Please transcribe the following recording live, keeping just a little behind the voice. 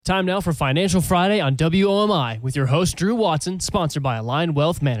Time now for Financial Friday on WOMI with your host, Drew Watson, sponsored by Aligned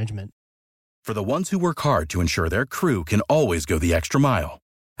Wealth Management. For the ones who work hard to ensure their crew can always go the extra mile,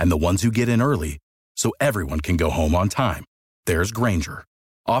 and the ones who get in early so everyone can go home on time, there's Grainger,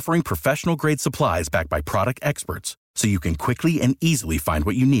 offering professional-grade supplies backed by product experts so you can quickly and easily find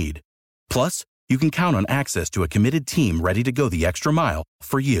what you need. Plus, you can count on access to a committed team ready to go the extra mile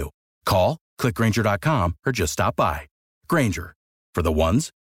for you. Call, click Grainger.com, or just stop by. Grainger, for the ones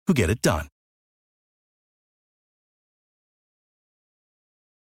who get it done.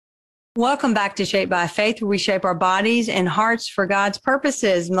 Welcome back to Shaped by Faith, where we shape our bodies and hearts for God's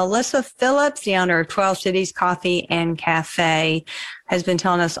purposes. Melissa Phillips, the owner of 12 Cities Coffee and Cafe, has been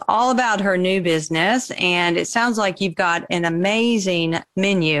telling us all about her new business. And it sounds like you've got an amazing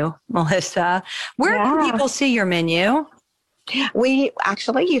menu, Melissa. Where can people see your menu?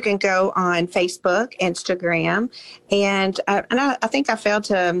 You can go on Facebook, Instagram, and I think I failed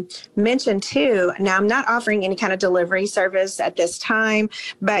to mention too, now I'm not offering any kind of delivery service at this time,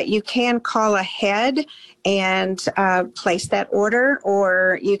 but you can call ahead and place that order,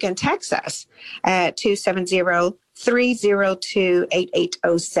 or you can text us at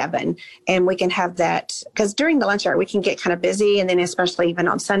 270-302-8807. And we can have that, because during the lunch hour, we can get kind of busy, and then especially even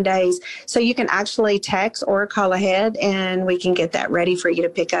on Sundays. So you can actually text or call ahead, and we can get that ready for you to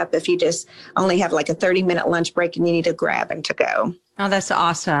pick up if you just only have like a 30-minute lunch break and you need to grab and to go. Oh, that's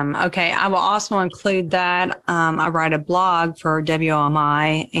awesome. Okay. I will also include that. I write a blog for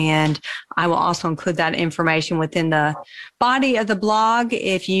WOMI, and I will also include that information within the body of the blog.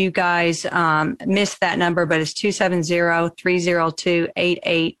 If you guys missed that number, but it's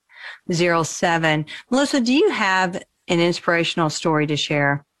 270-302-8807. Melissa, do you have an inspirational story to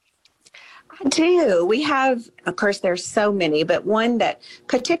share? I do. We have, of course, there's so many, but one that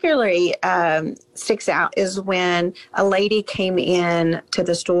particularly sticks out is when a lady came in to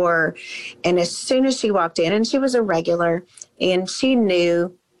the store, and as soon as she walked in, and she was a regular, and she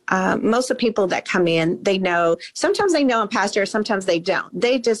knew most of the people that come in, they know, sometimes they know I'm pastor, sometimes they don't.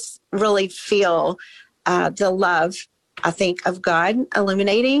 They just really feel the love, I think, of God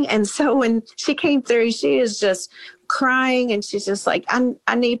illuminating. And so when she came through, she is just crying, and she's just like,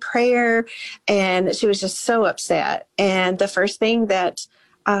 I need prayer. And she was just so upset. And the first thing that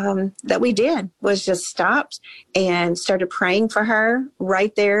we did was just stopped and started praying for her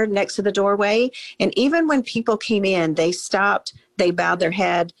right there next to the doorway. And even when people came in, they stopped, they bowed their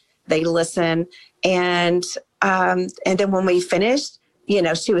head, they listened. And then when we finished,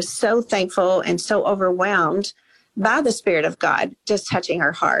 she was so thankful and so overwhelmed by the Spirit of God just touching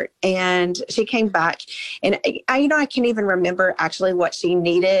her heart. And she came back, and I can't even remember actually what she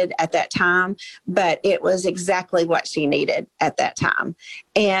needed at that time, but it was exactly what she needed at that time.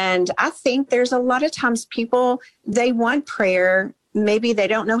 And I think there's a lot of times people, they want prayer. Maybe they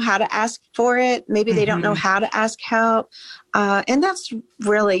don't know how to ask for it. Maybe they don't know how to ask help. And that's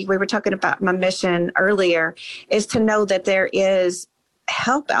really, we were talking about my mission earlier, is to know that there is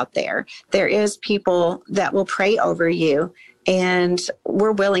help out there. There is people that will pray over you, and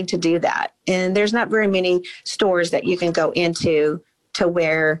we're willing to do that. And there's not very many stores that you can go into to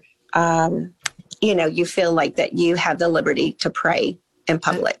where, you feel like that you have the liberty to pray in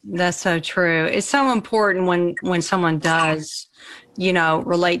public. That's so true. It's so important when someone does,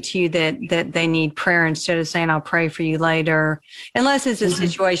 relate to you that they need prayer, instead of saying, I'll pray for you later, unless it's a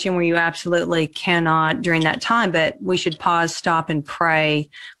situation where you absolutely cannot during that time. But we should pause, stop, and pray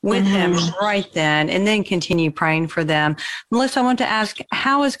with them right then, and then continue praying for them. Melissa, I want to ask,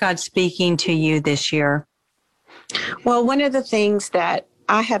 how is God speaking to you this year? Well, one of the things that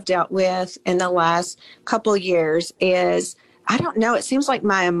I have dealt with in the last couple of years is, I don't know, it seems like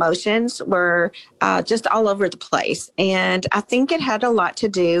my emotions were just all over the place. And I think it had a lot to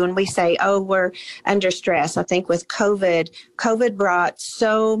do, and we say, we're under stress. I think with COVID brought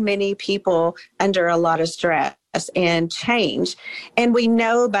so many people under a lot of stress and change. And we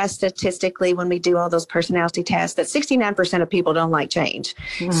know by statistically, when we do all those personality tests, that 69% of people don't like change.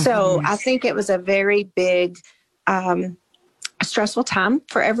 So I think it was a very big stressful time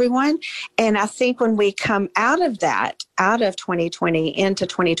for everyone. And I think when we come out of 2020 into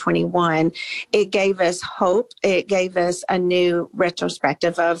 2021, it gave us hope. It gave us a new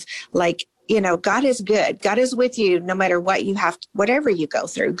retrospective of like, God is good. God is with you no matter what you have, whatever you go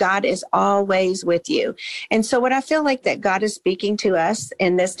through. God is always with you. And so what I feel like that God is speaking to us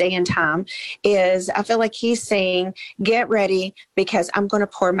in this day and time is, I feel like he's saying, get ready, because I'm going to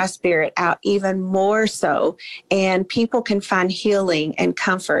pour my Spirit out even more so. And people can find healing and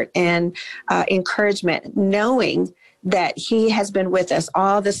comfort and encouragement, knowing that he has been with us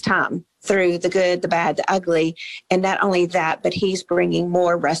all this time through the good, the bad, the ugly. And not only that, but he's bringing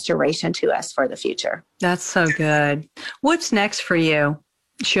more restoration to us for the future. That's so good. What's next for you?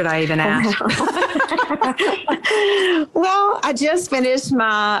 Should I even ask? Well, I just finished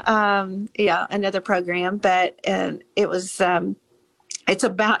my, another program, but it was, it's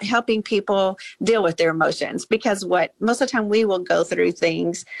about helping people deal with their emotions, because most of the time we will go through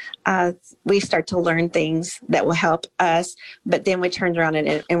things, we start to learn things that will help us, but then we turn around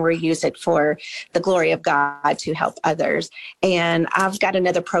and we use it for the glory of God to help others. And I've got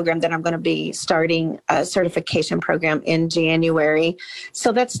another program that I'm going to be starting, a certification program in January.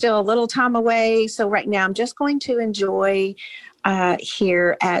 So that's still a little time away. So right now I'm just going to enjoy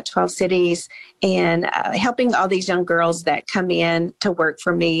here at 12 Cities and helping all these young girls that come in to work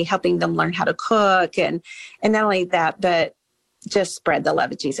for me, helping them learn how to cook. And not only that, but just spread the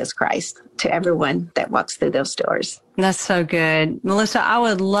love of Jesus Christ to everyone that walks through those doors. That's so good. Melissa, I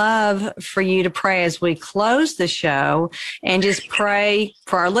would love for you to pray as we close the show and just pray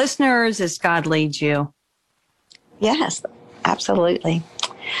for our listeners as God leads you. Yes, absolutely.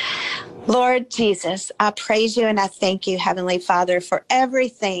 Lord Jesus, I praise you and I thank you, Heavenly Father, for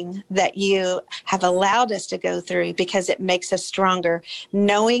everything that you have allowed us to go through, because it makes us stronger,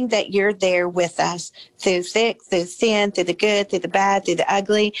 knowing that you're there with us through thick, through thin, through the good, through the bad, through the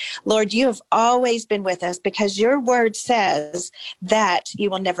ugly. Lord, you have always been with us, because your word says that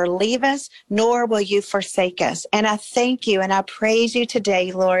you will never leave us, nor will you forsake us. And I thank you and I praise you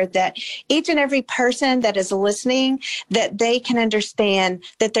today, Lord, that each and every person that is listening, that they can understand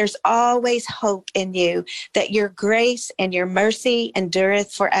that there's always hope in you, that your grace and your mercy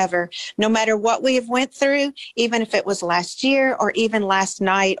endureth forever. No matter what we have went through, even if it was last year or even last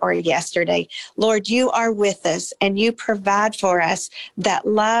night or yesterday, Lord, you are with us and you provide for us that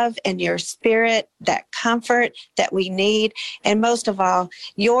love and your spirit, that comfort that we need. And most of all,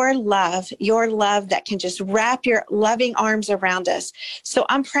 your love that can just wrap your loving arms around us. So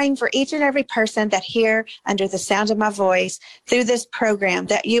I'm praying for each and every person that here under the sound of my voice through this program,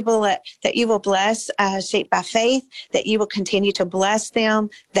 that you will bless Shaped by Faith, that you will continue to bless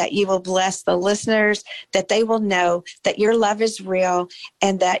them, that you will bless the listeners, that they will know that your love is real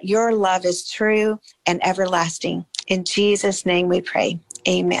and that your love is true and everlasting. In Jesus' name we pray.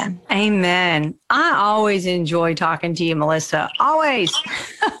 Amen. Amen. I always enjoy talking to you, Melissa. Always.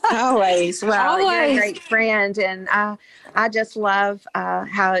 Always. Well, Always. You're a great friend, and I just love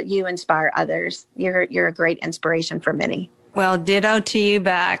how you inspire others. You're a great inspiration for many. Well, ditto to you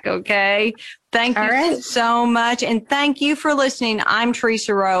back, okay? Thank you so much. And thank you for listening. I'm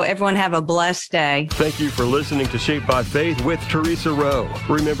Teresa Rowe. Everyone have a blessed day. Thank you for listening to Shaped by Faith with Teresa Rowe.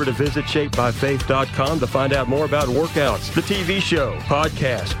 Remember to visit shapedbyfaith.com to find out more about workouts, the TV show,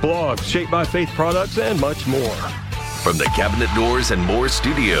 podcasts, blogs, Shaped by Faith products, and much more. From the Cabinet Doors and More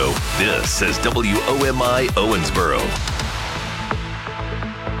studio, this is WOMI Owensboro.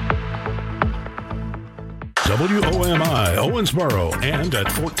 WOMI Owensboro and at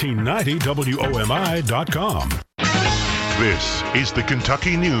 1490WOMI.com. This is the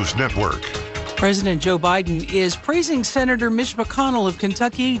Kentucky News Network. President Joe Biden is praising Senator Mitch McConnell of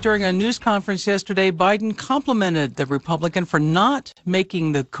Kentucky. During a news conference yesterday, Biden complimented the Republican for not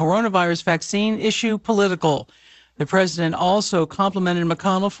making the coronavirus vaccine issue political. The president also complimented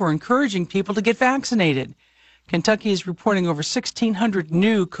McConnell for encouraging people to get vaccinated. Kentucky is reporting over 1,600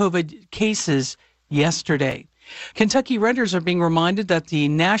 new COVID cases yesterday. Kentucky renters are being reminded that the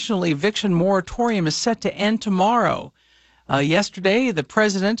national eviction moratorium is set to end tomorrow. Yesterday, the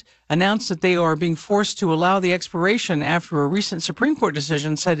president announced that they are being forced to allow the expiration after a recent Supreme Court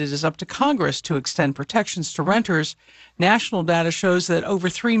decision said it is up to Congress to extend protections to renters. National data shows that over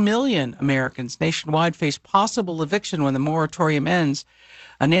 3 million Americans nationwide face possible eviction when the moratorium ends.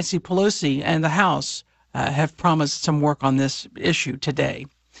 Nancy Pelosi and the House have promised some work on this issue today.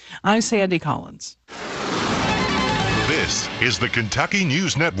 I'm Sandy Collins. This is the Kentucky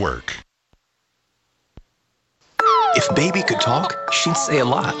News Network. If Baby could talk, she'd say a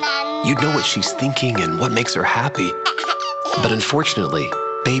lot. You'd know what she's thinking and what makes her happy. But unfortunately,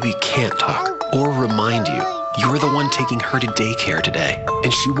 Baby can't talk or remind you. You're the one taking her to daycare today,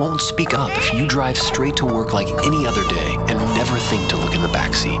 and she won't speak up if you drive straight to work like any other day and never think to look in the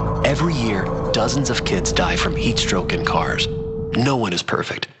backseat. Every year, dozens of kids die from heat stroke in cars. No one is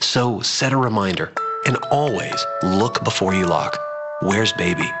perfect, so set a reminder. And always look before you lock. Where's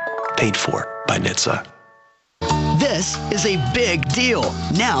Baby? Paid for by NHTSA. This This is a big deal.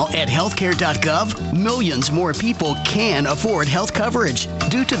 Now at healthcare.gov, millions more people can afford health coverage.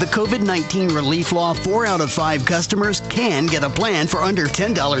 Due to the COVID-19 relief law, 4 out of 5 customers can get a plan for under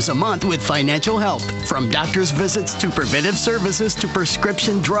 $10 a month with financial help. From doctor's visits to preventive services to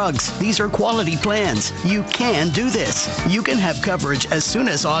prescription drugs, these are quality plans. You can do this. You can have coverage as soon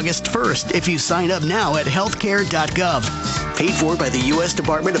as August 1st if you sign up now at healthcare.gov. Paid for by the U.S.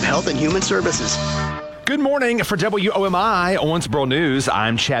 Department of Health and Human Services. Good morning for WOMI Owensboro News.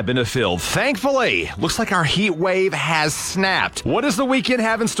 I'm Chad Benefield. Thankfully, looks like our heat wave has snapped. What does the weekend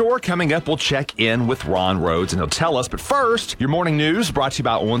have in store? Coming up, we'll check in with Ron Rhodes, and he'll tell us. But first, your morning news brought to you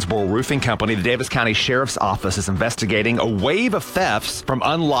by Owensboro Roofing Company. The Davis County Sheriff's Office is investigating a wave of thefts from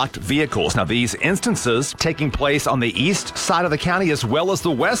unlocked vehicles. Now, these instances taking place on the east side of the county as well as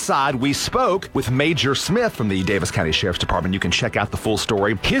the west side. We spoke with Major Smith from the Davis County Sheriff's Department. You can check out the full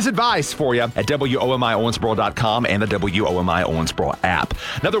story. His advice for you at WOMIOwensboro.com and the WOMI Owensboro app.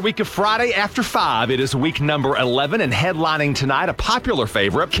 Another week of Friday After 5. It is week number 11, and headlining tonight, a popular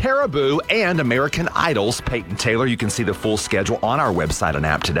favorite, Caribou and American Idol's Peyton Taylor. You can see the full schedule on our website and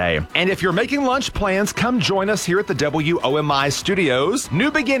app today. And if you're making lunch plans, come join us here at the WOMI studios.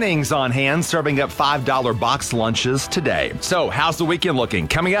 New beginnings on hand, serving up $5 box lunches today. So, how's the weekend looking?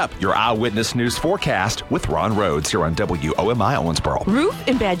 Coming up, your Eyewitness News forecast with Ron Rhodes here on WOMI Owensboro. Roof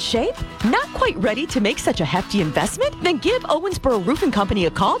in bad shape? Not quite ready to make such a hefty investment? Then give Owensboro Roofing Company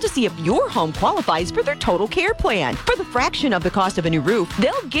a call to see if your home qualifies for their total care plan. For the fraction of the cost of a new roof,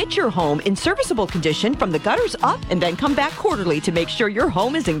 they'll get your home in serviceable condition from the gutters up and then come back quarterly to make sure your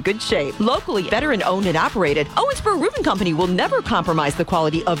home is in good shape. Locally veteran owned and operated, Owensboro Roofing Company will never compromise the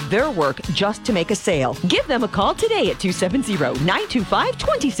quality of their work just to make a sale. Give them a call today at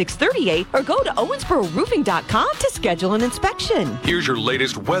 270-925-2638 or go to owensbororoofing.com to schedule an inspection. Here's your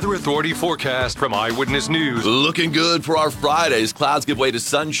latest Weather Authority forecast from Eyewitness News. Looking good for our Fridays. Clouds give way to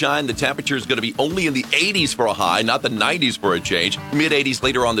sunshine. The temperature is going to be only in the 80s for a high, not the 90s for a change. Mid-80s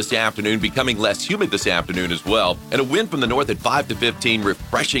later on this afternoon, becoming less humid this afternoon as well. And a wind from the north at 5 to 15,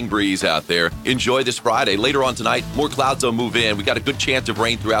 refreshing breeze out there. Enjoy this Friday. Later on tonight, more clouds will move in. We got a good chance of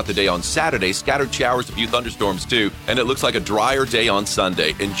rain throughout the day on Saturday. Scattered showers, a few thunderstorms too. And it looks like a drier day on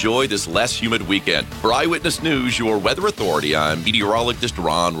Sunday. Enjoy this less humid weekend. For Eyewitness News, your Weather Authority, I'm meteorologist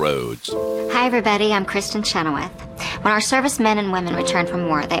Ron Rhodes. Hi, everybody. I'm Kristen Chenoweth. When our servicemen and women return from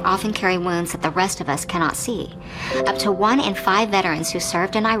war, they often carry wounds that the rest of us cannot see. Up to 1 in 5 veterans who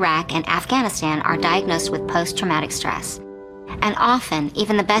served in Iraq and Afghanistan are diagnosed with post-traumatic stress. And often,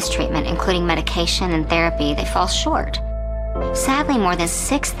 even the best treatment, including medication and therapy, they fall short. Sadly, more than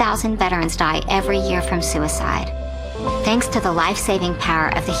 6,000 veterans die every year from suicide. Thanks to the life-saving power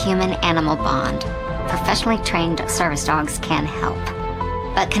of the human-animal bond, professionally trained service dogs can help.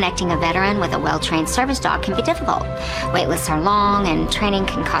 But connecting a veteran with a well-trained service dog can be difficult. Wait lists are long and training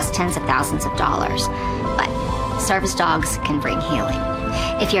can cost tens of thousands of dollars. But service dogs can bring healing.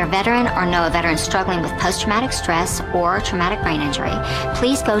 If you're a veteran or know a veteran struggling with post-traumatic stress or traumatic brain injury,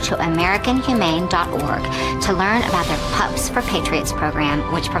 please go to AmericanHumane.org to learn about their Pups for Patriots program,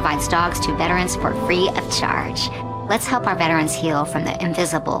 which provides dogs to veterans for free of charge. Let's help our veterans heal from the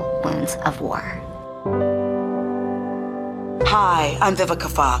invisible wounds of war. Hi, I'm Vivica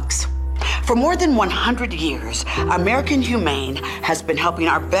Fox. For more than 100 years, American Humane has been helping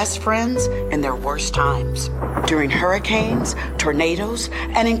our best friends in their worst times, during hurricanes, tornadoes,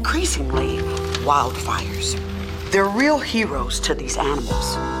 and increasingly, wildfires. They're real heroes to these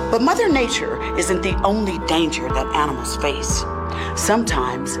animals. But Mother Nature isn't the only danger that animals face.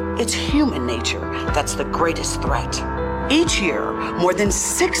 Sometimes it's human nature that's the greatest threat. Each year, more than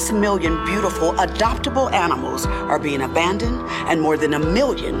 6 million beautiful adoptable animals are being abandoned, and more than 1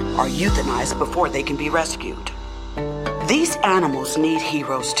 million are euthanized before they can be rescued. These animals need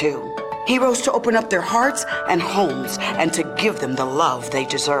heroes too. Heroes to open up their hearts and homes and to give them the love they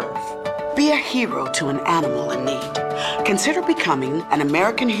deserve. Be a hero to an animal in need. Consider becoming an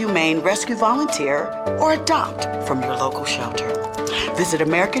American Humane Rescue Volunteer or adopt from your local shelter. Visit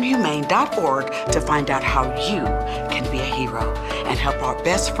AmericanHumane.org to find out how you can be a hero and help our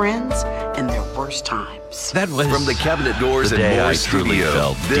best friends in their worst times. That was from the Cabinet Doors and More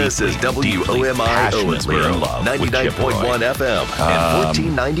studio. This is WOMI Owensboro, 99.1 FM and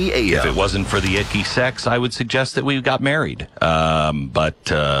 1490 AM. If it wasn't for the icky sex, I would suggest that we got married.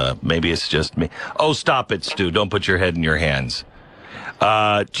 But maybe it's just me. Oh, stop it, Stu. Don't put your head in your hands.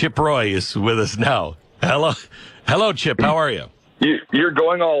 Chip Roy is with us now. Hello, Chip. How are you? You're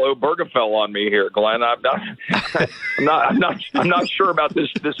going all Obergefell on me here, Glenn. I'm not sure about this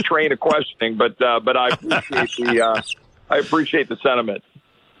train of questioning, but I appreciate the sentiment.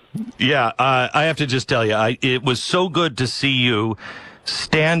 Yeah, I have to just tell you, it was so good to see you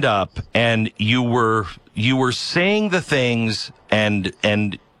stand up, and you were saying the things,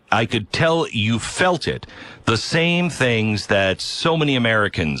 and I could tell you felt it, the same things that so many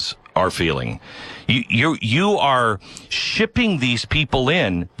Americans are feeling. You are shipping these people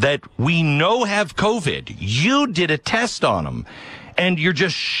in that we know have COVID. You did a test on them, and you're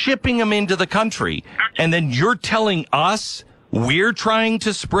just shipping them into the country, and then you're telling us we're trying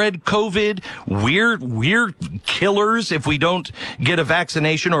to spread COVID. We're killers if we don't get a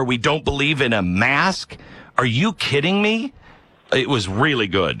vaccination or we don't believe in a mask. Are you kidding me? It was really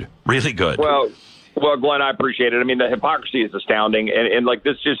good. Really good. Well, Glenn, I appreciate it. I mean, the hypocrisy is astounding. And like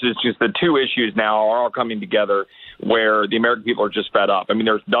this is just the two issues now are all coming together where the American people are just fed up. I mean,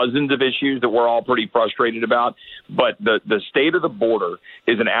 there's dozens of issues that we're all pretty frustrated about, but the state of the border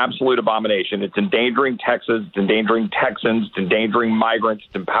is an absolute abomination. It's endangering Texas, it's endangering Texans, it's endangering migrants,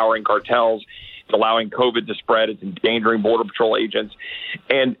 it's empowering cartels. It's allowing COVID to spread. It's endangering Border Patrol agents.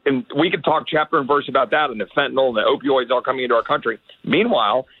 And we could talk chapter and verse about that and the fentanyl and the opioids all coming into our country.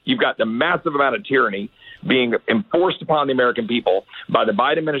 Meanwhile, you've got the massive amount of tyranny being enforced upon the American people by the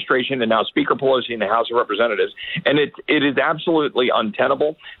Biden administration and now Speaker Pelosi in the House of Representatives. And it is absolutely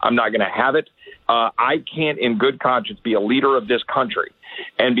untenable. I'm not going to have it. I can't in good conscience be a leader of this country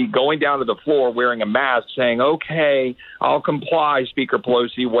and be going down to the floor wearing a mask saying, okay, I'll comply, Speaker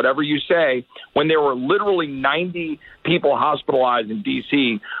Pelosi, whatever you say, when there were literally 90 people hospitalized in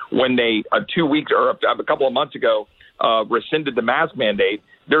D.C. when they 2 weeks or a couple of months ago rescinded the mask mandate.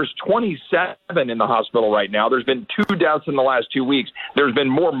 There's 27 in the hospital right now. There's been 2 deaths in the last 2 weeks. There's been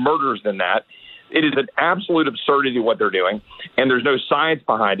more murders than that. It is an absolute absurdity what they're doing, and there's no science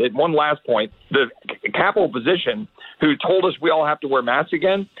behind it. One last point, the Capitol physician who told us we all have to wear masks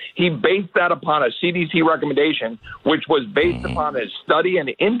again, he based that upon a CDC recommendation, which was based upon a study in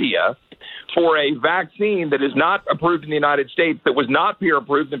India for a vaccine that is not approved in the United States, that was not peer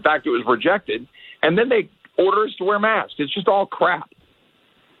approved. In fact, it was rejected. And then they order us to wear masks. It's just all crap.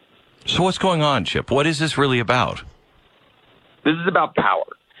 So what's going on, Chip? What is this really about? This is about power.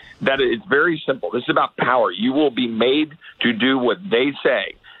 That it's very simple. This is about power. You will be made to do what they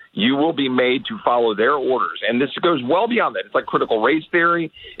say. You will be made to follow their orders. And this goes well beyond that. It's like critical race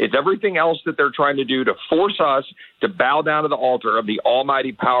theory. It's everything else that they're trying to do to force us to bow down to the altar of the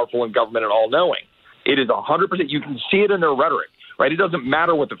almighty, powerful, and government and all-knowing. It is 100%. You can see it in their rhetoric, right? It doesn't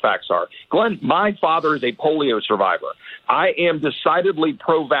matter what the facts are. Glenn, my father is a polio survivor. I am decidedly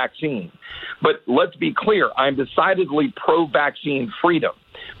pro-vaccine. But let's be clear, I'm decidedly pro-vaccine freedom.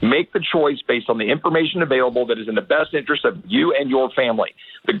 Make the choice based on the information available that is in the best interest of you and your family.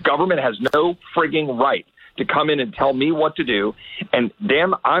 The government has no frigging right to come in and tell me what to do. And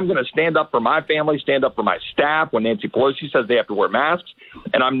damn, I'm going to stand up for my family, stand up for my staff when Nancy Pelosi says they have to wear masks,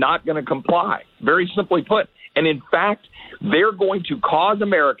 and I'm not going to comply. Very simply put. And in fact, they're going to cause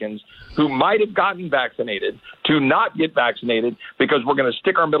Americans who might have gotten vaccinated to not get vaccinated because we're going to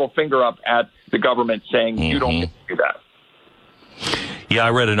stick our middle finger up at the government saying you don't get to do that. Yeah, I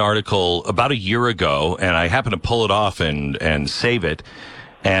read an article about a year ago, and I happened to pull it off and save it.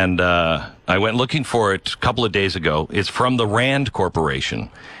 And I went looking for it a couple of days ago. It's from the Rand Corporation.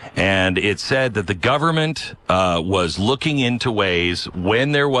 And it said that the government was looking into ways,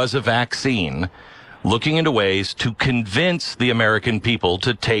 when there was a vaccine, looking into ways to convince the American people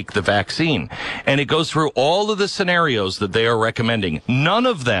to take the vaccine. And it goes through all of the scenarios that they are recommending. None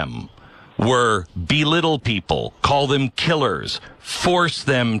of them were belittle people, call them killers, force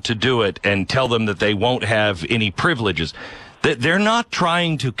them to do it, and tell them that they won't have any privileges. They're not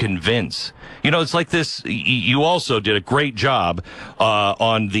trying to convince. You know, it's like this. You also did a great job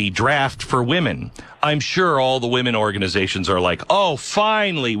on the draft for women. I'm sure all the women organizations are like, oh,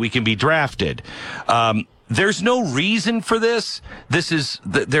 finally we can be drafted. There's no reason for this.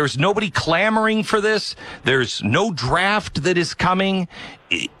 There's nobody clamoring for this. There's no draft that is coming.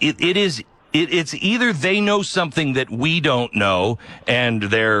 It's either they know something that we don't know, and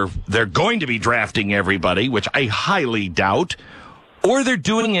they're going to be drafting everybody, which I highly doubt, or they're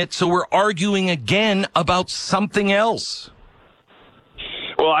doing it so we're arguing again about something else.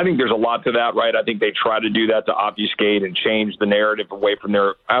 Well, I think there's a lot to that, right? I think they try to do that to obfuscate and change the narrative away from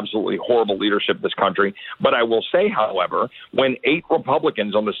their absolutely horrible leadership of this country. But I will say, however, when 8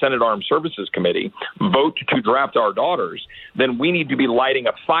 Republicans on the Senate Armed Services Committee vote to draft our daughters, then we need to be lighting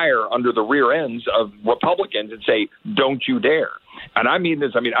a fire under the rear ends of Republicans and say, don't you dare. And I mean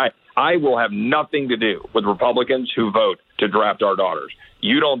this. I mean, I will have nothing to do with Republicans who vote to draft our daughters.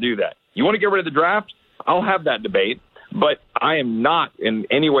 You don't do that. You want to get rid of the draft? I'll have that debate. But I am not in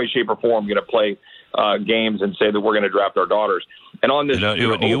any way, shape, or form going to play games and say that we're going to draft our daughters. And on this,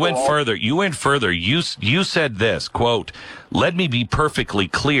 you went further. You went further. You said this, quote, "Let me be perfectly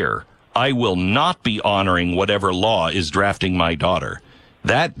clear. I will not be honoring whatever law is drafting my daughter."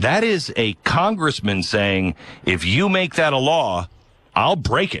 That is a congressman saying, if you make that a law, I'll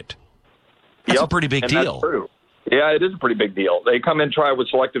break it. That's a pretty big deal. That's true. Yeah, it is a pretty big deal. They come in, try with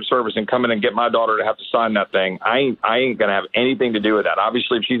selective service, and come in and get my daughter to have to sign that thing. I ain't going to have anything to do with that.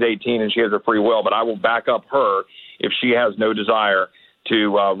 Obviously, if she's 18 and she has her free will, but I will back up her if she has no desire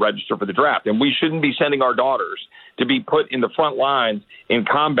to register for the draft. And we shouldn't be sending our daughters to be put in the front lines in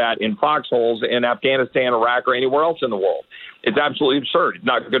combat in foxholes in Afghanistan, Iraq, or anywhere else in the world. It's absolutely absurd. It's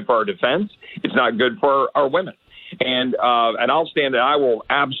not good for our defense. It's not good for our women. And I'll stand and I will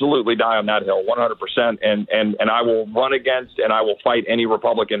absolutely die on that hill 100%. And I will run against and I will fight any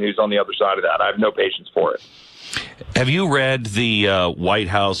Republican who's on the other side of that. I have no patience for it. Have you read the White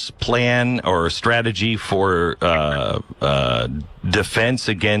House plan or strategy for defense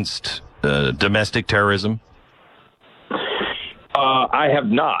against domestic terrorism? I have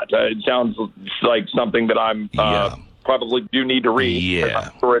not. It sounds like something that I'm probably do need to read. Yeah.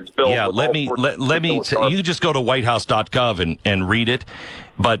 Sure it's built. Yeah. Let me. You just go to whitehouse.gov and read it.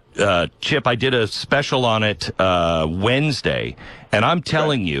 But Chip, I did a special on it Wednesday, and I'm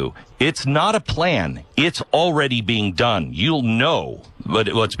telling you, it's not a plan. It's already being done. You'll know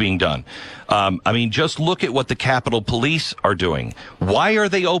what's being done. I mean, just look at what the Capitol Police are doing. Why are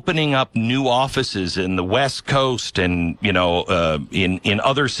they opening up new offices in the West Coast and, in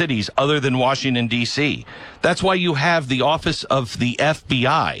other cities other than Washington, D.C.? That's why you have the office of the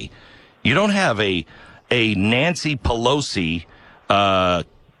FBI. You don't have a Nancy Pelosi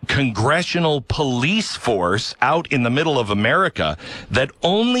congressional police force out in the middle of America that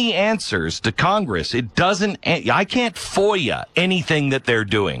only answers to Congress. It doesn't. I can't FOIA anything that they're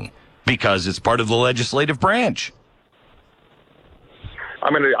doing because it's part of the legislative branch.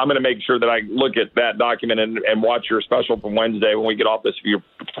 I'm gonna make sure that I look at that document and watch your special from Wednesday when we get off this. If you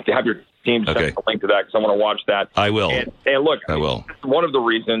have your team send a link to that, because I want to watch that. I will. And look, I will. One of the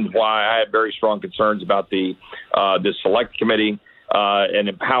reasons why I had very strong concerns about the select committee and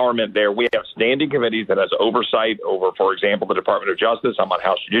empowerment there. We have standing committees that has oversight over, for example, the Department of Justice. I'm on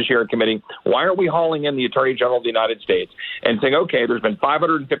House Judiciary Committee. Why aren't we hauling in the Attorney General of the United States and saying, okay, there's been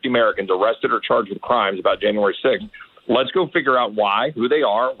 550 Americans arrested or charged with crimes about January 6th. Let's go figure out why, who they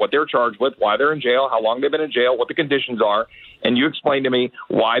are, what they're charged with, why they're in jail, how long they've been in jail, what the conditions are, and you explain to me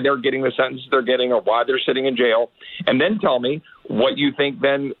why they're getting the sentences they're getting or why they're sitting in jail, and then tell me what you think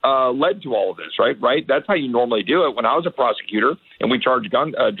then led to all of this, right? That's how you normally do it. When I was a prosecutor and we charged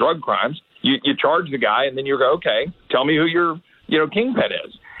drug crimes, you charge the guy, and then you go, okay, tell me who your kingpin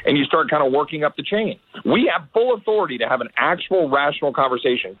is. And you start kind of working up the chain. We have full authority to have an actual rational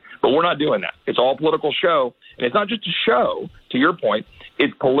conversation, but we're not doing that. It's all political show. And it's not just a show, to your point.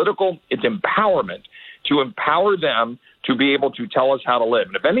 It's political. It's empowerment to empower them to be able to tell us how to live.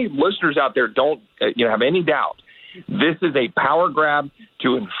 And if any listeners out there don't have any doubt, this is a power grab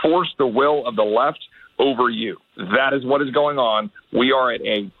to enforce the will of the left over you. That is what is going on. We are at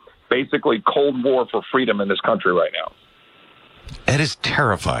a basically Cold War for freedom in this country right now. It is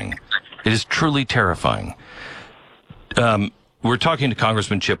terrifying. It is truly terrifying. We're talking to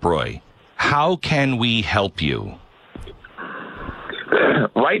Congressman Chip Roy. How can we help you?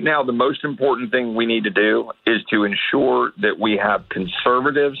 Right now, the most important thing we need to do is to ensure that we have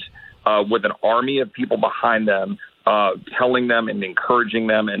conservatives with an army of people behind them, telling them and encouraging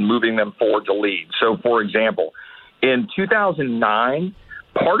them and moving them forward to lead. So, for example, in 2009,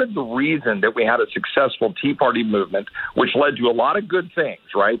 part of the reason that we had a successful Tea Party movement, which led to a lot of good things,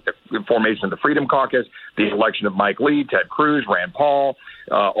 right? The formation of the Freedom Caucus, the election of Mike Lee, Ted Cruz, Rand Paul,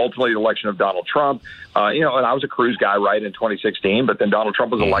 ultimately the election of Donald Trump. And I was a Cruz guy, right, in 2016, but then Donald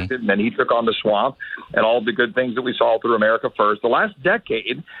Trump was elected, and then he took on the swamp and all the good things that we saw through America First. The last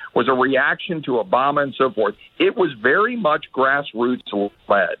decade was a reaction to Obama and so forth. It was very much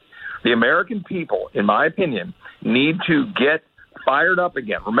grassroots-led. The American people, in my opinion, need to get fired up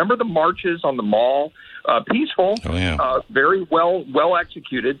again. Remember the marches on the Mall? Peaceful, very well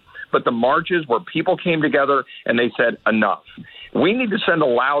executed, but the marches where people came together and they said enough. We need to send a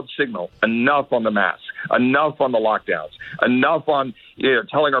loud signal, enough on the masks, enough on the lockdowns, enough on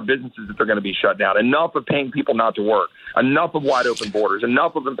telling our businesses that they're going to be shut down, enough of paying people not to work, enough of wide open borders,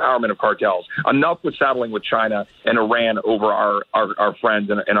 enough of empowerment of cartels, enough with saddling with China and Iran over our friends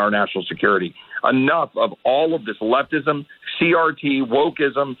and our national security. Enough of all of this leftism, CRT,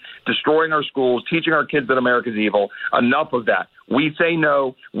 wokeism, destroying our schools, teaching our kids that America's evil. Enough of that. We say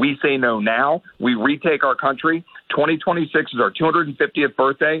no. We say no now. We retake our country. 2026 is our 250th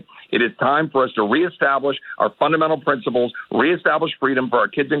birthday. It is time for us to reestablish our fundamental principles, reestablish freedom for our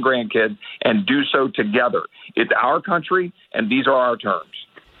kids and grandkids, and do so together. It's our country, and these are our terms.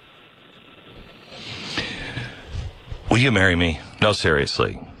 Will you marry me? No,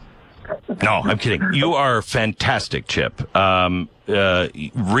 seriously. No, I'm kidding. You are fantastic, Chip. Really,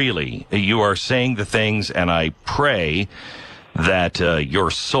 you are saying the things, and I pray that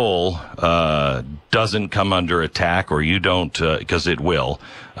your soul doesn't come under attack, or you don't, because it will.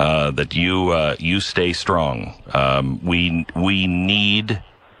 That you stay strong. We need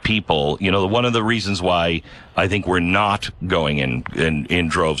people. You know, one of the reasons why I think we're not going in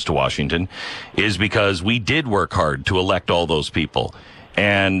droves to Washington is because we did work hard to elect all those people,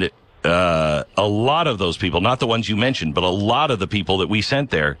 and a lot of those people, not the ones you mentioned, but a lot of the people that we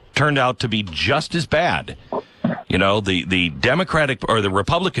sent there turned out to be just as bad. You know, the Democratic or the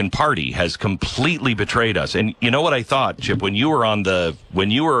Republican Party has completely betrayed us. And you know what I thought, Chip, when you were in the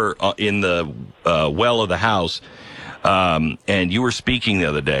well of the House, and you were speaking the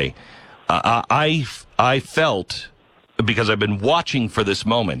other day, I felt, because I've been watching for this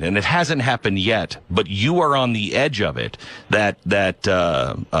moment, and it hasn't happened yet, but you are on the edge of it, that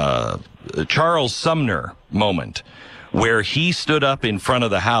Charles Sumner moment, where he stood up in front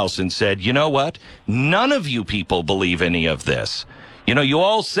of the House and said, you know what? None of you people believe any of this. You know, you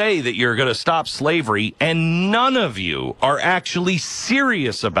all say that you're going to stop slavery, and none of you are actually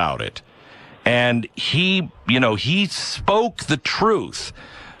serious about it. And he spoke the truth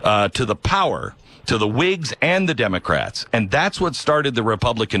to the power, to the Whigs and the Democrats. And that's what started the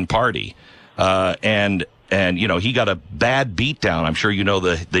Republican Party. And you know, he got a bad beatdown. I'm sure you know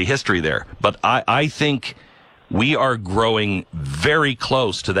the history there. But I think we are growing very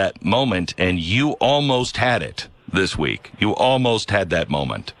close to that moment, and you almost had it this week. You almost had that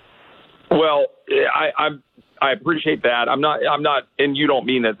moment. Well, I appreciate that. I'm not, and you don't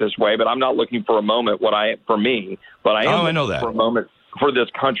mean it this way, but I'm not looking for a moment for me, but I am looking for a moment for this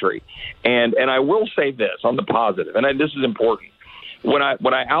country. And I will say this on the positive, and this is important. When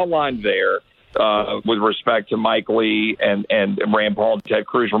I outlined there, with respect to Mike Lee and Rand Paul and Ted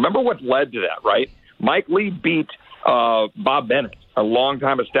Cruz, remember what led to that, right? Mike Lee beat Bob Bennett, a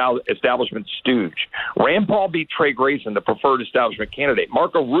longtime establishment stooge. Rand Paul beat Trey Grayson, the preferred establishment candidate.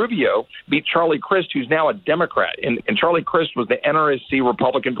 Marco Rubio beat Charlie Crist, who's now a Democrat. And Charlie Crist was the NRSC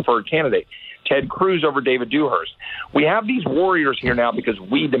Republican preferred candidate. Ted Cruz over David Dewhurst. We have these warriors here now because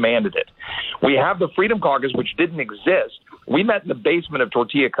we demanded it. We have the Freedom Caucus, which didn't exist. We met in the basement of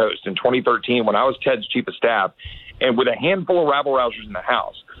Tortilla Coast in 2013 when I was Ted's chief of staff, and with a handful of rabble-rousers in the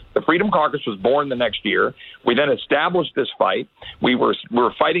House. The Freedom Caucus was born the next year. We then established this fight. We were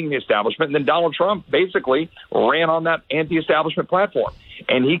fighting the establishment, and then Donald Trump basically ran on that anti-establishment platform,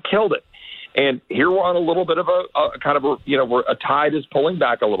 and he killed it. And here we're on a little bit of where a tide is pulling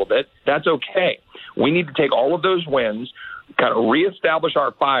back a little bit. That's okay. We need to take all of those wins, kind of reestablish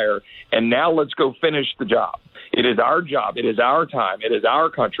our fire, and now let's go finish the job. It is our job. It is our time. It is our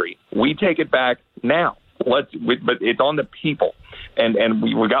country. We take it back now. But it's on the people, and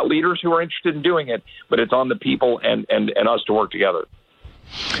we've got leaders who are interested in doing it, but it's on the people and us to work together.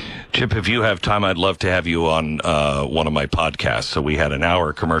 Chip, if you have time, I'd love to have you on one of my podcasts. So we had an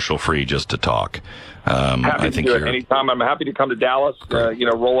hour commercial free just to talk. Happy to do it anytime. I'm happy to come to Dallas,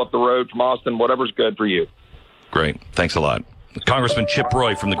 roll up the road from Austin, whatever's good for you. Great. Thanks a lot. Congressman Chip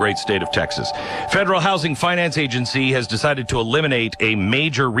Roy from the great state of Texas. Federal Housing Finance Agency has decided to eliminate a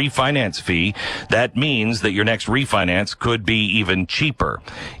major refinance fee. That means that your next refinance could be even cheaper.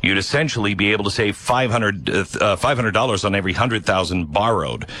 You'd essentially be able to save $500 on every $100,000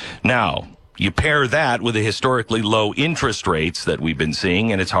 borrowed. Now, you pair that with the historically low interest rates that we've been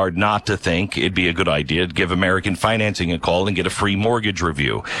seeing, and it's hard not to think it'd be a good idea to give American Financing a call and get a free mortgage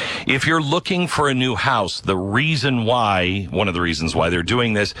review. If you're looking for a new house, one of the reasons why they're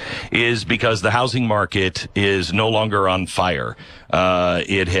doing this is because the housing market is no longer on fire.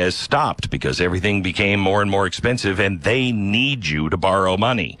 It has stopped because everything became more and more expensive, and they need you to borrow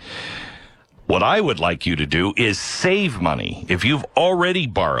money. What I would like you to do is save money. If you've already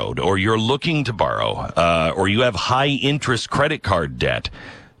borrowed, or you're looking to borrow, or you have high interest credit card debt,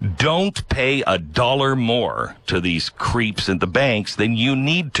 don't pay $1 more to these creeps at the banks than you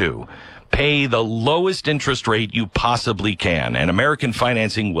need to. Pay the lowest interest rate you possibly can, and American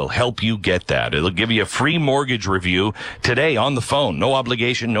Financing will help you get that. It'll give you a free mortgage review today on the phone. No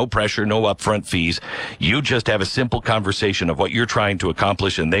obligation, no pressure, no upfront fees. You just have a simple conversation of what you're trying to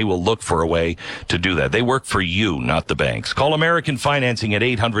accomplish, and they will look for a way to do that. They work for you, not the banks. Call American Financing at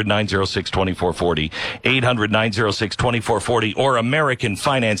 800-906-2440, 800-906-2440, or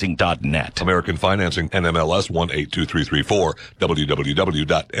AmericanFinancing.net. American Financing, NMLS 182334,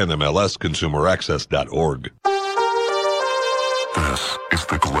 www.nmlsconsumeraccess.org. This is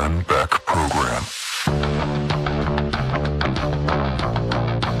the Glenn Beck Program.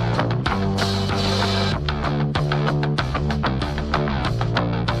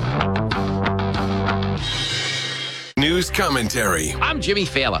 News commentary. I'm Jimmy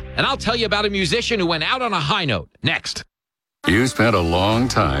Fallon, and I'll tell you about a musician who went out on a high note. Next. You spent a long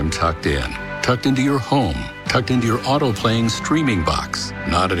time tucked into your home, tucked into your auto-playing streaming box.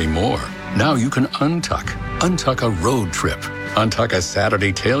 Not anymore. Now you can untuck a road trip, untuck a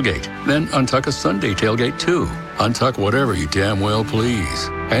Saturday tailgate, then untuck a Sunday tailgate too. Untuck whatever you damn well please.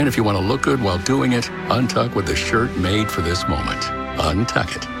 And if you want to look good while doing it, untuck with the shirt made for this moment.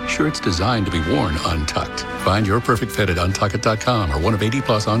 Untuck it. Shirts designed to be worn untucked. Find your perfect fit at untuckit.com or one of 80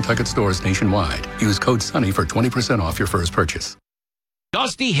 plus Untuckit stores nationwide. Use code SUNNY for 20% off your first purchase.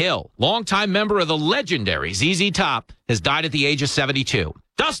 Dusty Hill, longtime member of the legendary ZZ Top, has died at the age of 72.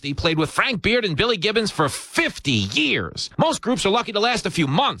 Dusty played with Frank Beard and Billy Gibbons for 50 years. Most groups are lucky to last a few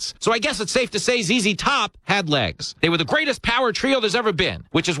months, so I guess it's safe to say ZZ Top had legs. They were the greatest power trio there's ever been,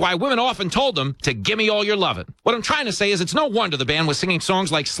 which is why women often told them to gimme all your lovin'. What I'm trying to say is it's no wonder the band was singing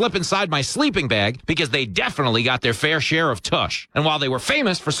songs like Slip Inside My Sleeping Bag, because they definitely got their fair share of tush. And while they were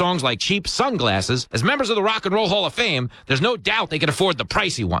famous for songs like Cheap Sunglasses, as members of the Rock and Roll Hall of Fame, there's no doubt they could afford the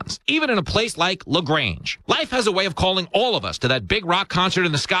pricey ones, even in a place like LaGrange. Life has a way of calling all of us to that big rock concert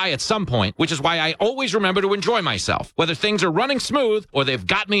in the sky at some point, which is why I always remember to enjoy myself, whether things are running smooth or they've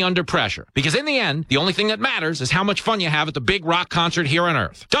got me under pressure. Because in the end, the only thing that matters is how much fun you have at the big rock concert here on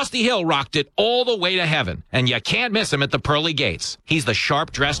Earth. Dusty Hill rocked it all the way to heaven, and you can't miss him at the pearly gates. He's the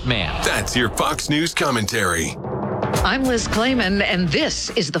sharp-dressed man. That's your Fox News commentary. I'm Liz Clayman, and this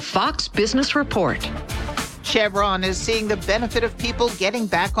is the Fox Business Report. Chevron is seeing the benefit of people getting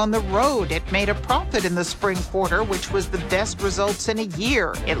back on the road. It made a profit in the spring quarter, which was the best results in a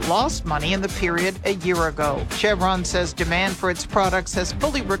year. It lost money in the period a year ago. Chevron says demand for its products has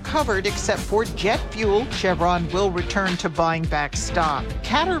fully recovered except for jet fuel. Chevron will return to buying back stock.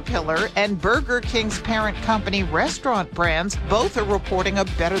 Caterpillar and Burger King's parent company Restaurant Brands both are reporting a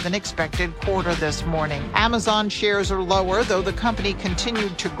better than expected quarter this morning. Amazon shares are lower, though the company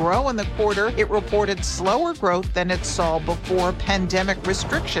continued to grow in the quarter. It reported slower growth than it saw before pandemic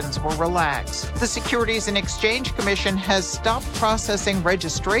restrictions were relaxed. The Securities and Exchange Commission has stopped processing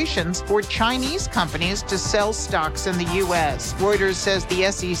registrations for Chinese companies to sell stocks in the U.S. Reuters says the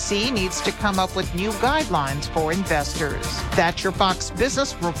SEC needs to come up with new guidelines for investors. That's your Fox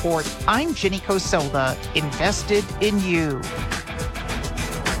Business Report. I'm Ginny Coselda, invested in you.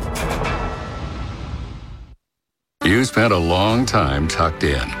 You spent a long time tucked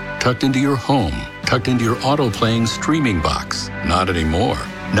into your home, tucked into your auto-playing streaming box. Not anymore.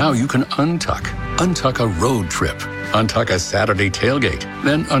 Now you can untuck a road trip, untuck a Saturday tailgate,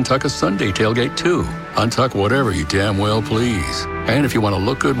 then untuck a Sunday tailgate too. Untuck whatever you damn well please. And if you want to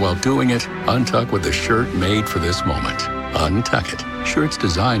look good while doing it, untuck with the shirt made for this moment. Untuck it. Shirts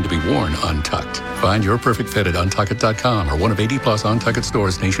designed to be worn untucked. Find your perfect fit at untuckit.com or one of 80 plus Untuckit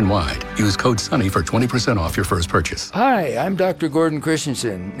stores nationwide. Use code SUNNY for 20% off your first purchase. Hi, I'm Dr. Gordon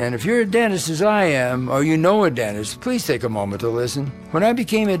Christensen, and if you're a dentist as I am, or you know a dentist, please take a moment to listen. When I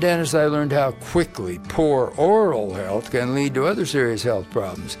became a dentist, I learned how quickly poor oral health can lead to other serious health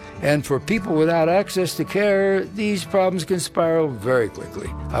problems. And for people without access to care, these problems can spiral very quickly.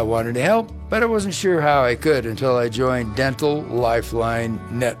 I wanted to help, but I wasn't sure how I could until I joined Dental Lifeline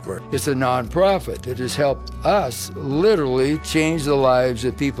Network. It's a nonprofit that has helped us literally change the lives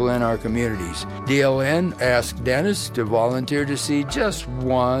of people in our communities. DLN asked dentists to volunteer to see just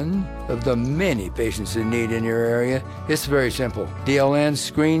one of the many patients in need in your area. It's very simple. DLN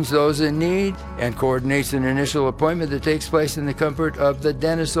screens those in need and coordinates an initial appointment that takes place in the comfort of the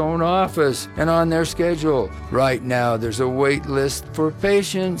dentist's own office and on their schedule. Right now, there's a wait list for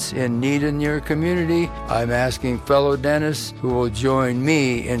patients in need in your community. I'm asking fellow dentists who will join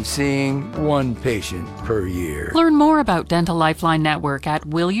me in seeing one patient per year. Learn more about Dental Lifeline Network at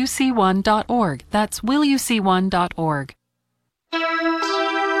willyouseeone.org. That's willyouseeone.org.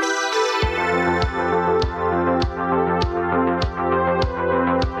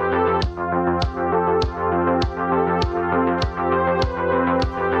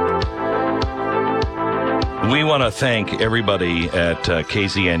 We want to thank everybody at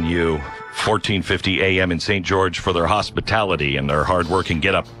KZNU 1450 AM in St. George for their hospitality and their hard work and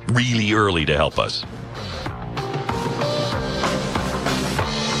get up really early to help us.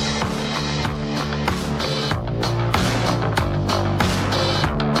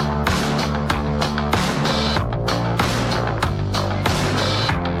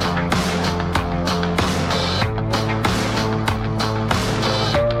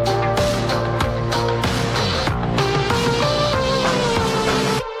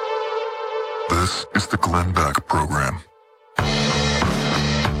 This is the Glenn Beck Program.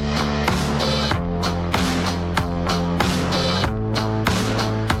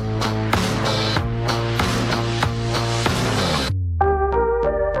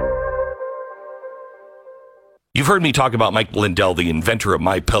 You've heard me talk about Mike Lindell, the inventor of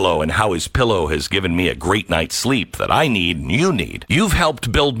MyPillow, and how his pillow has given me a great night's sleep that I need and you need. You've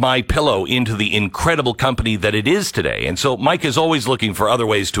helped build MyPillow into the incredible company that it is today. And so Mike is always looking for other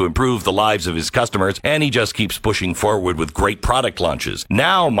ways to improve the lives of his customers, and he just keeps pushing forward with great product launches.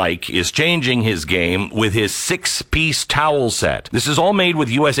 Now Mike is changing his game with his 6-piece towel set. This is all made with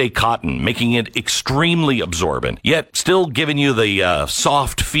USA cotton, making it extremely absorbent, yet still giving you the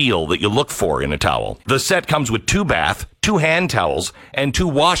soft feel that you look for in a towel. The set comes with 2 bath, 2 hand towels, and 2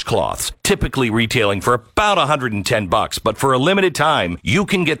 washcloths, typically retailing for about $110. But for a limited time, you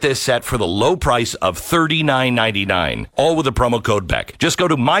can get this set for the low price of $39.99, all with the promo code BECK. Just go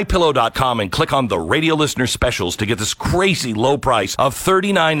to MyPillow.com and click on the radio listener specials to get this crazy low price of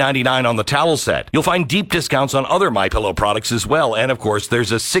 $39.99 on the towel set. You'll find deep discounts on other MyPillow products as well, and of course,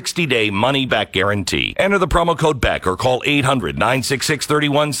 there's a 60-day money-back guarantee. Enter the promo code BECK or call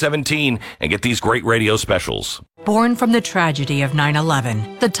 800-966-3117 and get these great radio specials. Born from the tragedy of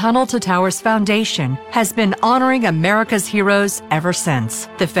 9/11, the Tunnel to Towers Foundation has been honoring America's heroes ever since.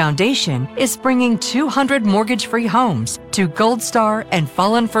 The foundation is bringing 200 mortgage-free homes to Gold Star and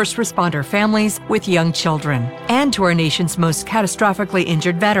fallen first responder families with young children, and to our nation's most catastrophically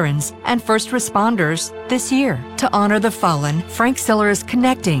injured veterans and first responders this year. To honor the fallen, Frank Siller is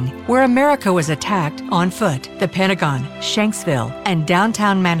connecting where America was attacked on foot, the Pentagon, Shanksville, and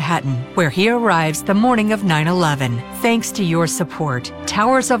downtown Manhattan, where he arrives the morning of 9/11. Thanks to your support,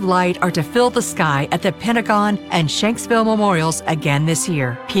 Towers of Light are to fill the sky at the Pentagon and Shanksville memorials again this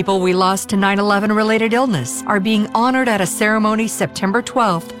year. People we lost to 9/11 related illness are being honored at a ceremony September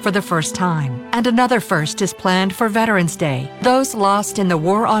 12th for the first time. And another first is planned for Veterans Day. Those lost in the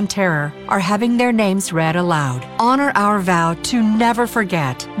War on Terror are having their names read aloud. Honor our vow to never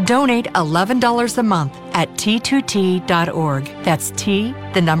forget. Donate $11 a month at T2T.org. That's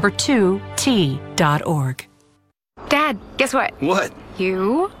T2T.org. Dad, guess what? What?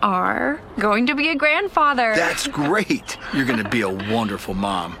 You are going to be a grandfather. That's great. You're going to be a wonderful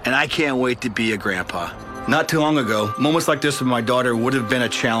mom. And I can't wait to be a grandpa. Not too long ago, moments like this with my daughter would have been a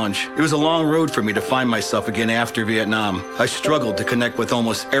challenge. It was a long road for me to find myself again after Vietnam. I struggled to connect with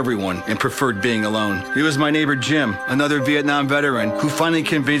almost everyone and preferred being alone. It was my neighbor Jim, another Vietnam veteran, who finally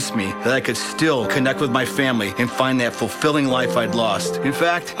convinced me that I could still connect with my family and find that fulfilling life I'd lost. In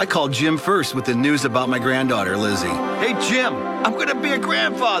fact, I called Jim first with the news about my granddaughter, Lizzie. Hey, Jim, I'm going to be a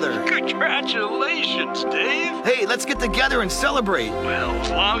grandfather. Congratulations, Dave. Hey, let's get together and celebrate. Well, as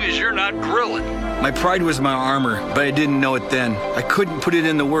long as you're not grilling. My pride was my armor, but I didn't know it then. I couldn't put it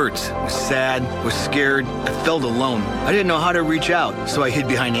into words. I was sad, was scared, I felt alone. I didn't know how to reach out, so I hid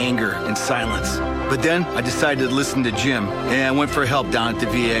behind anger and silence. But then I decided to listen to Jim, and I went for help down at the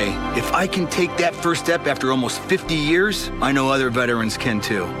VA. If I can take that first step after almost 50 years, I know other veterans can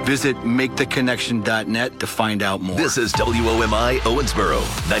too. Visit MakeTheConnection.net to find out more. This is WOMI Owensboro,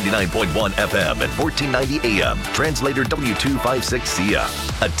 99.1 FM and 1490 AM. Translator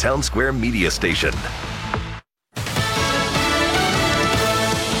W256CF, a Town Square media station.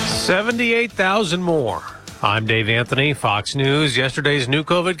 78,000 more. I'm Dave Anthony, Fox News. Yesterday's new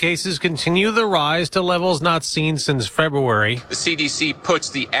COVID cases continue the rise to levels not seen since February. The CDC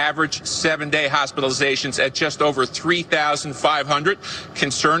puts the average 7-day hospitalizations at just over 3,500.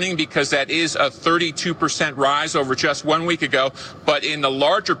 Concerning because that is a 32% rise over just 1 week ago. But in the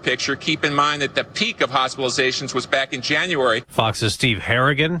larger picture, keep in mind that the peak of hospitalizations was back in January. Fox's Steve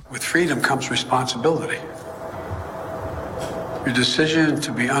Harrigan. With freedom comes responsibility. Your decision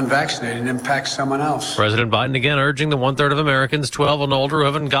to be unvaccinated impacts someone else. President Biden again urging the 1/3 of Americans 12 and older who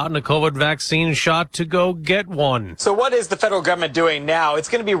haven't gotten a COVID vaccine shot to go get one. So what is the federal government doing now? It's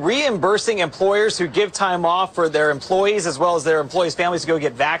going to be reimbursing employers who give time off for their employees as well as their employees' families to go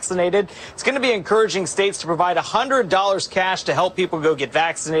get vaccinated. It's going to be encouraging states to provide $100 cash to help people go get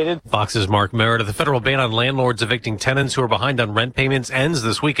vaccinated. Fox's Mark Merritt. The federal ban on landlords evicting tenants who are behind on rent payments ends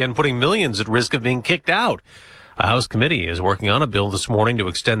this weekend, putting millions at risk of being kicked out. A House committee is working on a bill this morning to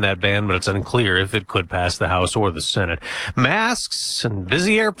extend that ban, but it's unclear if it could pass the House or the Senate. Masks and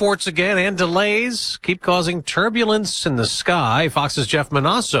busy airports again and delays keep causing turbulence in the sky. Fox's Jeff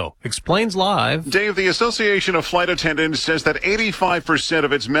Manasso explains live. Dave, the Association of Flight Attendants says that 85%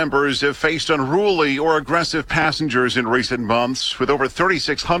 of its members have faced unruly or aggressive passengers in recent months, with over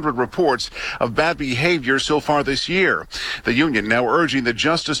 3,600 reports of bad behavior so far this year. The union now urging the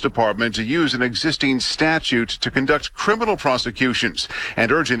Justice Department to use an existing statute to conduct criminal prosecutions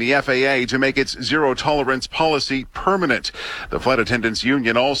and urging the FAA to make its zero-tolerance policy permanent. The Flight Attendants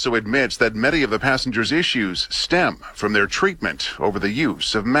Union also admits that many of the passengers' issues stem from their treatment over the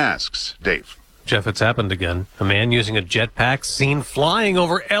use of masks. Dave. Jeff, it's happened again. A man using a jetpack seen flying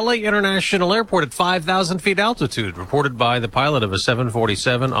over LA International Airport at 5,000 feet altitude, reported by the pilot of a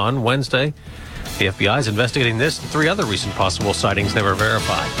 747 on Wednesday. The FBI is investigating this and 3 other recent possible sightings never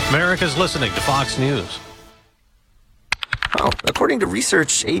verified. America's listening to Fox News. Oh, according to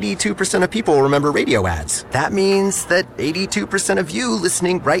research, 82% of people remember radio ads. That means that 82% of you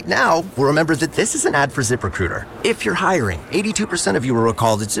listening right now will remember that this is an ad for ZipRecruiter. If you're hiring, 82% of you will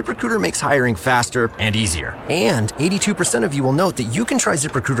recall that ZipRecruiter makes hiring faster and easier. And 82% of you will note that you can try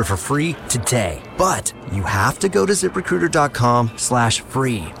ZipRecruiter for free today. But you have to go to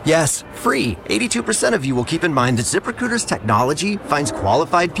ZipRecruiter.com/free. Yes, free. 82% of you will keep in mind that ZipRecruiter's technology finds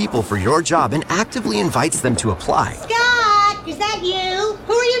qualified people for your job and actively invites them to apply. Is that you?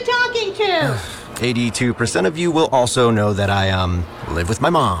 Who are you talking to? 82% of you will also know that I, live with my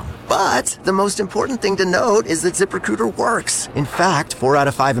mom. But the most important thing to note is that ZipRecruiter works. In fact, 4 out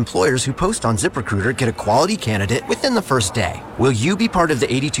of 5 employers who post on ZipRecruiter get a quality candidate within the first day. Will you be part of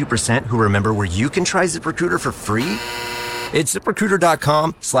the 82% who remember where you can try ZipRecruiter for free? It's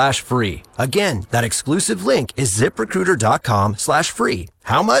ZipRecruiter.com/free. Again, that exclusive link is ZipRecruiter.com/free.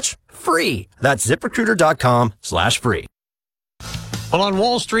 How much? Free. That's ZipRecruiter.com/free. Well, on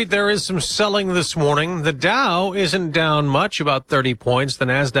Wall Street, there is some selling this morning. The Dow isn't down much, about 30 points. The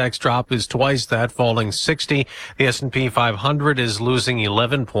Nasdaq's drop is twice that, falling 60. The S&P 500 is losing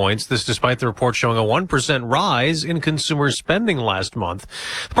 11 points. This despite the report showing a 1% rise in consumer spending last month.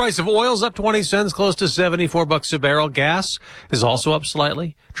 The price of oil is up 20 cents, close to $74 a barrel. Gas is also up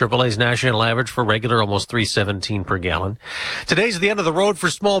slightly. AAA's national average for regular, almost $3.17 per gallon. Today's the end of the road for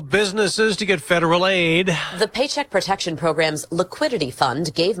small businesses to get federal aid. The Paycheck Protection Program's Liquidity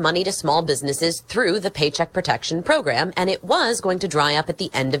Fund gave money to small businesses through the Paycheck Protection Program, and it was going to dry up at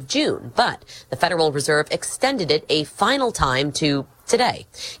the end of June. But the Federal Reserve extended it a final time to today,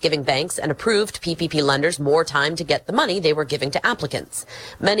 giving banks and approved PPP lenders more time to get the money they were giving to applicants.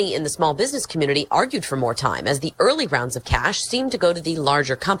 Many in the small business community argued for more time, as the early rounds of cash seemed to go to the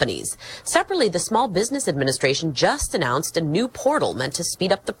larger companies. Separately, the Small Business Administration just announced a new portal meant to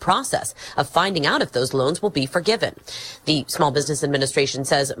speed up the process of finding out if those loans will be forgiven. The Small Business Administration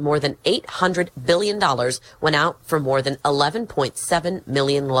says more than $800 billion went out for more than 11.7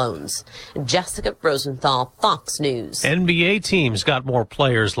 million loans. Jessica Rosenthal, Fox News. NBA teams got more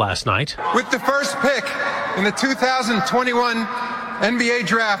players last night. With the first pick in the 2021 NBA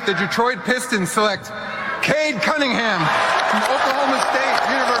draft, the Detroit Pistons select Cade Cunningham from Oklahoma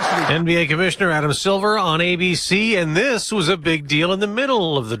State University. NBA Commissioner Adam Silver on ABC, and this was a big deal in the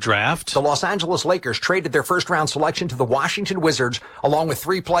middle of the draft. The Los Angeles Lakers traded their first-round selection to the Washington Wizards, along with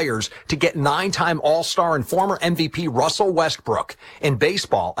 3 players, to get 9-time All-Star and former MVP Russell Westbrook. In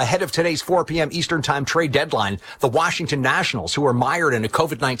baseball, ahead of today's 4 p.m. Eastern Time trade deadline, the Washington Nationals, who were mired in a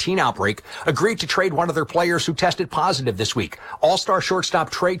COVID-19 outbreak, agreed to trade one of their players who tested positive this week. All-Star shortstop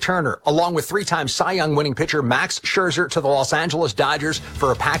Trey Turner, along with 3-time Cy Young winning pitcher Max Scherzer, to the Los Angeles Dodgers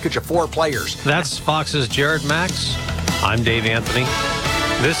for a package of 4 players. That's Fox's Jared Max. I'm Dave Anthony.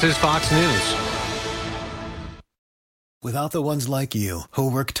 This is Fox News. Without the ones like you,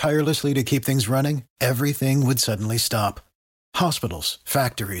 who work tirelessly to keep things running, everything would suddenly stop. Hospitals,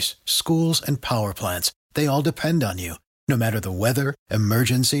 factories, schools, and power plants, they all depend on you. No matter the weather,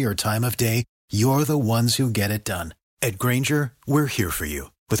 emergency, or time of day, you're the ones who get it done. At Grainger, we're here for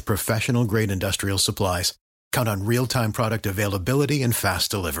you with professional-grade industrial supplies. Count on real-time product availability and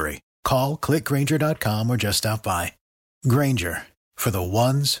fast delivery. Call, click Grainger.com, or just stop by. Grainger, for the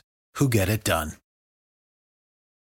ones who get it done.